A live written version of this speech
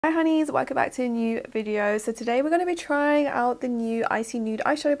Hi honeys, welcome back to a new video. So today we're going to be trying out the new Icy Nude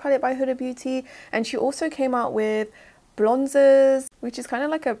eyeshadow palette by Huda Beauty, and she also came out with bronzers, which is kind of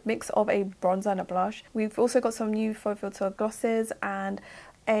like a mix of a bronzer and a blush. We've also got some new faux filter glosses and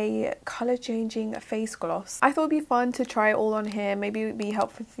a color changing face gloss. I thought it'd be fun to try it all on here. Maybe it would be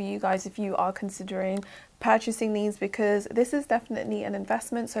helpful for you guys if you are considering purchasing these, because this is definitely an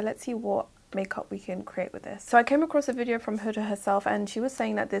investment. So let's see what makeup we can create with this. So I came across a video from Huda herself, and she was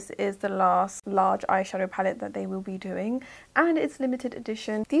saying that this is the last large eyeshadow palette that they will be doing, and it's limited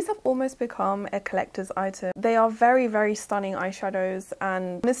edition. These have almost become a collector's item. They are very stunning eyeshadows,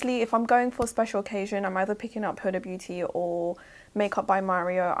 and honestly, if I'm going for a special occasion, I'm either picking up Huda Beauty or Makeup by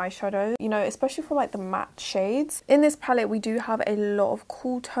Mario eyeshadow, you know, especially for like the matte shades. In this palette we do have a lot of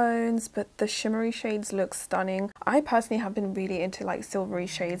cool tones, but the shimmery shades look stunning. I personally have been really into like silvery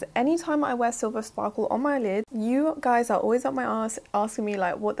shades. Anytime I wear silver sparkle on my lid, you guys are always up my ass asking me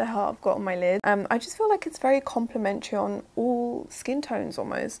like what the hell I've got on my lid. I just feel like it's very complimentary on all skin tones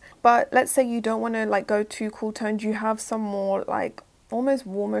almost. But let's say you don't want to like go too cool toned, you have some more like almost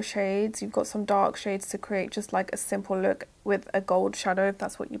warmer shades, you've got some dark shades to create just like a simple look with a gold shadow if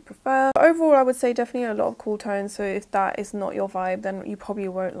that's what you prefer. But overall I would say definitely a lot of cool tones, so if that is not your vibe then you probably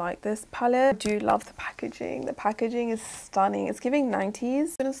won't like this palette. I do love the packaging. The packaging is stunning. It's giving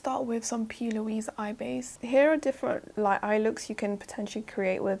 90s. I'm gonna start with some P. Louise eye base. Here are different like eye looks you can potentially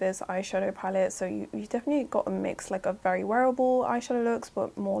create with this eyeshadow palette, so you definitely got a mix like of very wearable eyeshadow looks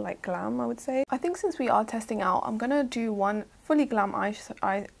but more like glam, I would say. I think since we are testing out, I'm gonna do one fully glam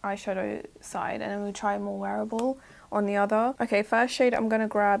eyeshadow side and then we'll try more wearable on the other. Okay, first shade I'm gonna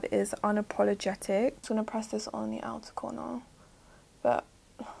grab is Unapologetic. I'm gonna press this on the outer corner, but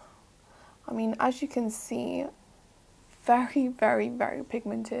I mean, as you can see, very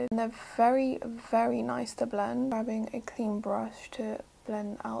pigmented, and they're very nice to blend. Grabbing a clean brush to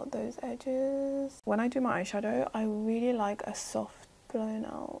blend out those edges. When I do my eyeshadow, I really like a soft blown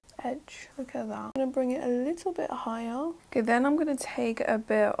out edge. Look at that. I'm gonna bring it a little bit higher. Okay, then I'm gonna take a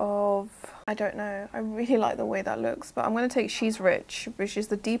bit of, I don't know, I really like the way that looks, but I'm gonna take She's Rich, which is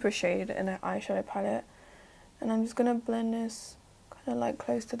the deeper shade in an eyeshadow palette, and I'm just gonna blend this kind of like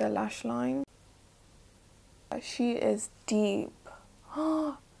close to the lash line. She is deep.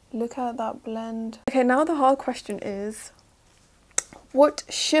 Look at that blend. Okay, now the hard question is, what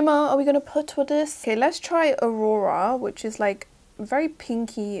shimmer are we gonna put with this? Okay, let's try Aurora, which is like very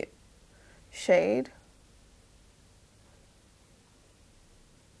pinky shade.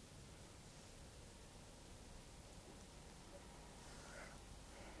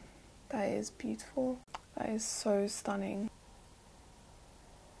 That is beautiful. That is so stunning.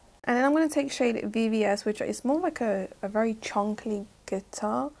 And then I'm going to take shade VVS, which is more like a very chunky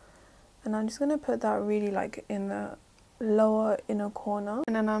glitter, and I'm just going to put that really like in the lower inner corner.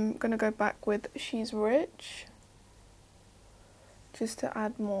 And then I'm going to go back with She's Rich just to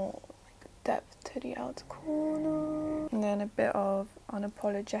add more like depth to the outer corner, and then a bit of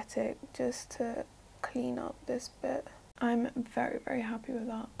Unapologetic just to clean up this bit. I'm very happy with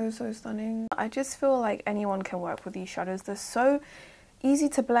that. So stunning. I just feel like anyone can work with these shadows. They're so easy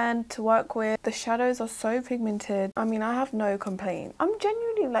to blend, to work with. The shadows are so pigmented. I mean, I have no complaint. I'm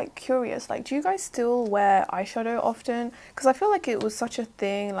genuinely like curious, like, do you guys still wear eyeshadow often? Because I feel like it was such a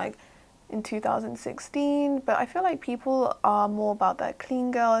thing like in 2016, but I feel like people are more about that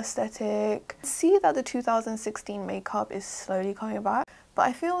clean girl aesthetic. See that the 2016 makeup is slowly coming back, but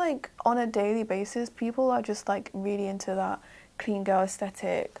I feel like on a daily basis people are just like really into that clean girl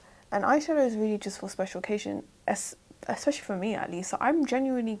aesthetic, and eyeshadow is really just for special occasion, especially for me at least. So I'm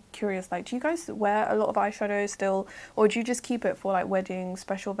genuinely curious, like, do you guys wear a lot of eyeshadow still, or do you just keep it for like weddings,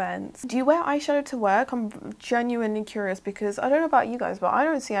 special events? Do you wear eyeshadow to work? I'm genuinely curious, because I don't know about you guys, but I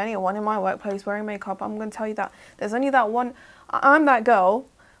don't see anyone in my workplace wearing makeup. I'm gonna tell you that there's only that one, I'm that girl,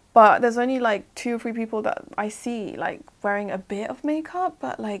 but there's only like 2 or 3 people that I see like wearing a bit of makeup.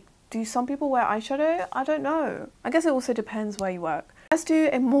 But like, do some people wear eyeshadow? I don't know. I guess it also depends where you work. Let's do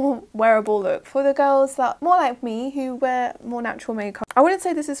a more wearable look for the girls that more like me who wear more natural makeup. I wouldn't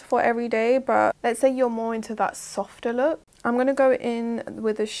say this is for every day, but let's say you're more into that softer look. I'm gonna go in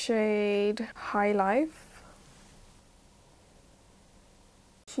with the shade High Life.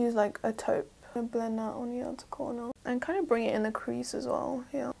 She's like a taupe. I'm gonna blend that on the outer corner and kind of bring it in the crease as well.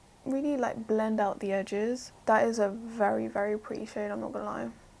 Yeah, really like blend out the edges. That is a very pretty shade, I'm not gonna lie.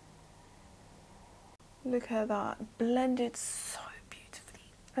 Look at that, blended so beautifully.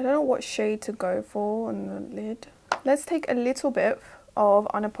 I don't know what shade to go for on the lid. Let's take a little bit of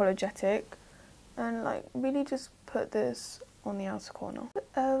Unapologetic and like really just put this on the outer corner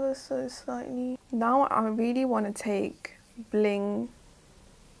ever so slightly. Now I really want to take Bling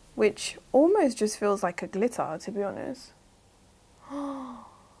which almost just feels like a glitter, to be honest.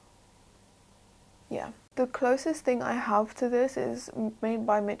 Yeah. The closest thing I have to this is made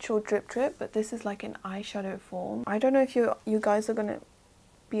by Mitchell Drip Drip, but this is like an eyeshadow form. I don't know if you guys are gonna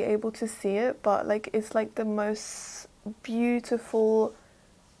be able to see it, but like it's like the most beautiful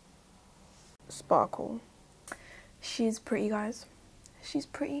sparkle. She's pretty, guys. She's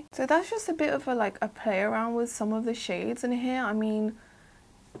pretty. So that's just a bit of a like a play around with some of the shades in here. I mean,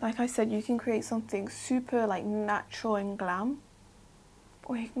 like I said, you can create something super like natural and glam,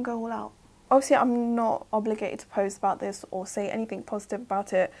 or you can go all out. Obviously, I'm not obligated to post about this or say anything positive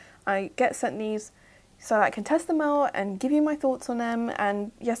about it. I get sent these so that I can test them out and give you my thoughts on them.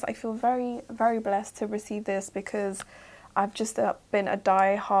 And yes, I feel very, very blessed to receive this because I've just been a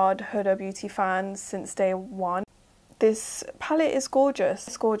die-hard Huda Beauty fan since day one. This palette is gorgeous.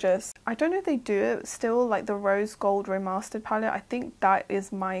 It's gorgeous. I don't know if they do it still, like the rose gold remastered palette. I think that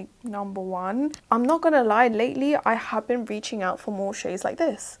is my #1. I'm not gonna lie, lately I have been reaching out for more shades like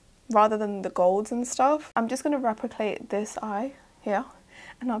this rather than the golds and stuff. I'm just gonna replicate this eye here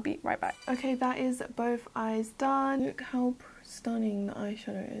and I'll be right back. Okay, that is both eyes done. Look how stunning the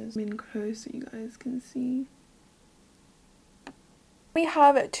eyeshadow is. I'm in close so you guys can see. We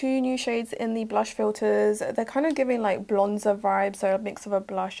have 2 new shades in the blush filters. They're kind of giving like bronzer vibes, so a mix of a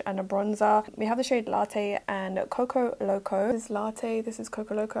blush and a bronzer. We have the shade Latte and Coco Loco. This is Latte, this is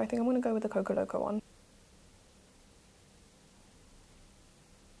Coco Loco. I think I'm gonna go with the Coco Loco one.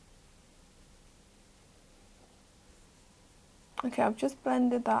 Okay, I've just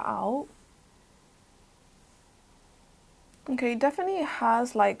blended that out. Okay, it definitely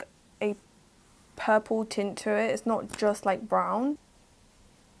has like a purple tint to it. It's not just like brown.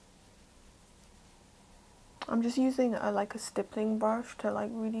 I'm just using like a stippling brush to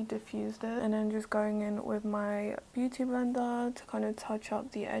like really diffuse it, and then just going in with my beauty blender to kind of touch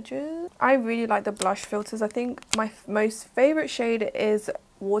up the edges. I really like the blush filters. I think my most favorite shade is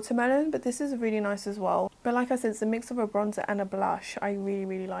Watermelon, but this is really nice as well. But like I said, it's a mix of a bronzer and a blush. I really,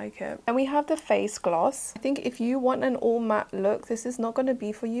 really like it. And we have the face gloss. I think if you want an all matte look, this is not going to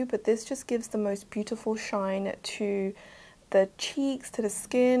be for you, but this just gives the most beautiful shine to the cheeks, to the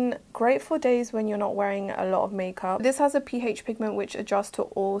skin. Great for days when you're not wearing a lot of makeup. This has a pH pigment which adjusts to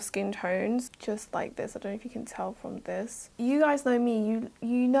all skin tones, just like this. I don't know if you can tell from this. You guys know me,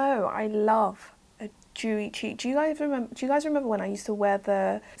 you know I love a dewy cheek. Do you guys remember when I used to wear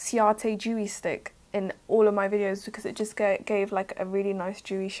the Ciate dewy stick in all of my videos because it just gave like a really nice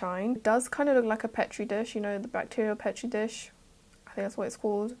dewy shine? It does kind of look like a petri dish, you know, the bacterial petri dish. I think that's what it's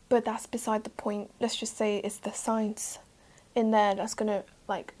called. But that's beside the point. Let's just say it's the science in there that's gonna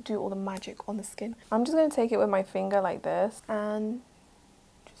like do all the magic on the skin. I'm just gonna take it with my finger like this and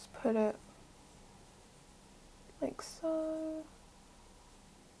just put it like so.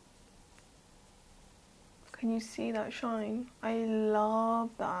 Can you see that shine? I love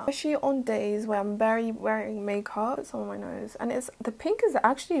that. Especially on days where I'm wearing makeup. It's on my nose. And the pink is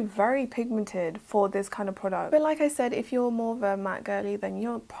actually very pigmented for this kind of product. But like I said, if you're more of a matte girly, then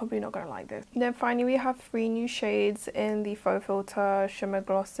you're probably not going to like this. And then finally, we have 3 new shades in the Faux Filter Shimmer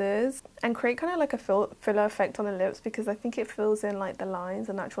Glosses. And create kind of like a filler effect on the lips because I think it fills in like the lines,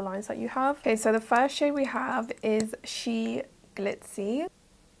 the natural lines that you have. Okay, so the first shade we have is She Glitzy.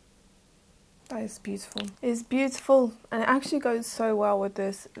 That is beautiful. It's beautiful and it actually goes so well with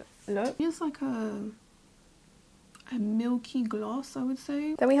this look. It's like a milky gloss, I would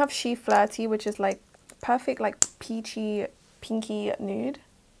say. Then we have She Flirty, which is like perfect like peachy pinky nude.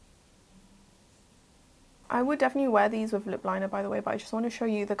 I would definitely wear these with lip liner, by the way, but I just want to show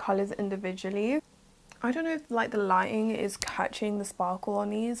you the colours individually. I don't know if like the lighting is catching the sparkle on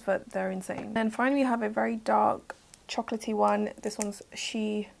these, but they're insane. And finally we have a very dark chocolatey one. This one's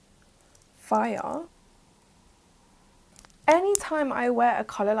She Fire. Anytime I wear a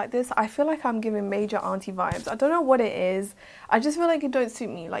colour like this, I feel like I'm giving major auntie vibes. I don't know what it is. I just feel like it don't suit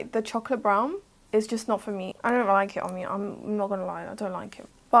me. Like the chocolate brown is just not for me. I don't like it on me. I'm not gonna lie, I don't like it.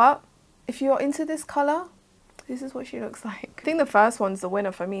 But if you're into this colour, this is what she looks like. I think the first one's the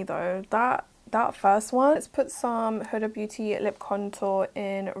winner for me though. That first one. Let's put some Huda Beauty lip contour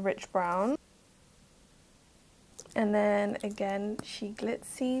in Rich Brown. And then again, She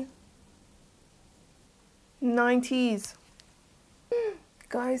Glitzy. 90s.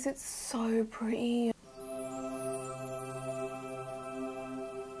 Guys, it's so pretty.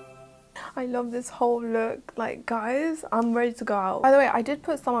 I love this whole look. Like, guys, I'm ready to go out. By the way, I did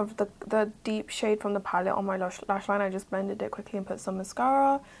put some of the deep shade from the palette on my lash line. I just blended it quickly and put some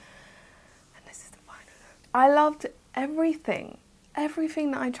mascara. And this is the final look. I loved everything.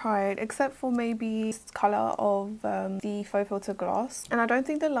 everything that I tried except for maybe colour of the faux filter gloss, and I don't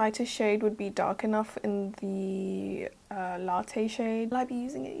think the lightest shade would be dark enough in the latte shade. Will I be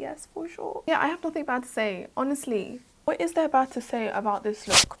using it? Yes, for sure. Yeah, I have nothing bad to say, honestly. What is there bad to say about this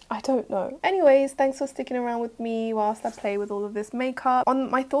look? I don't know. Anyways, thanks for sticking around with me whilst I play with all of this makeup.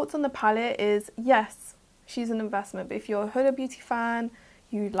 My thoughts on the palette is, yes, she's an investment, but if you're a Huda Beauty fan,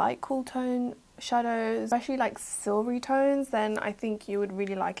 you like cool tone shadows, especially like silvery tones, then I think you would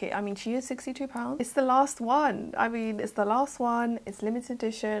really like it. I mean, she is £62. It's the last one. I mean, it's the last one. It's limited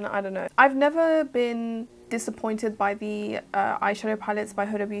edition. I don't know. I've never been disappointed by the eyeshadow palettes by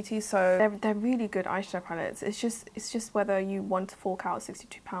Huda Beauty, so they're really good eyeshadow palettes. It's just whether you want to fork out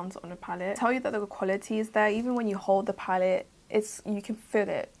 £62 on a palette. Tell you that the quality is there. Even when you hold the palette, you can feel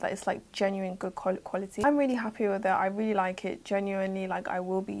it, that it's like genuine good quality. I'm really happy with it. I really like it, genuinely. Like, I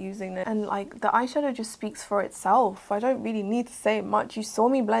will be using it, and like the eyeshadow just speaks for itself. I don't really need to say much. You saw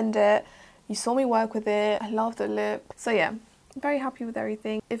me blend it, you saw me work with it. I love the lip. So yeah, I'm very happy with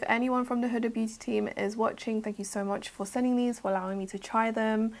everything. If anyone from the Huda Beauty team is watching, thank you so much for sending these, for allowing me to try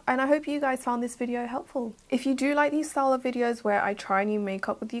them, and I hope you guys found this video helpful. If you do like these style of videos where I try new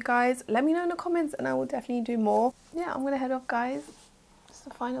makeup with you guys, let me know in the comments and I will definitely do more. Yeah, I'm gonna head off, guys. Just a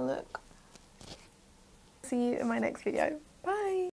final look. See you in my next video.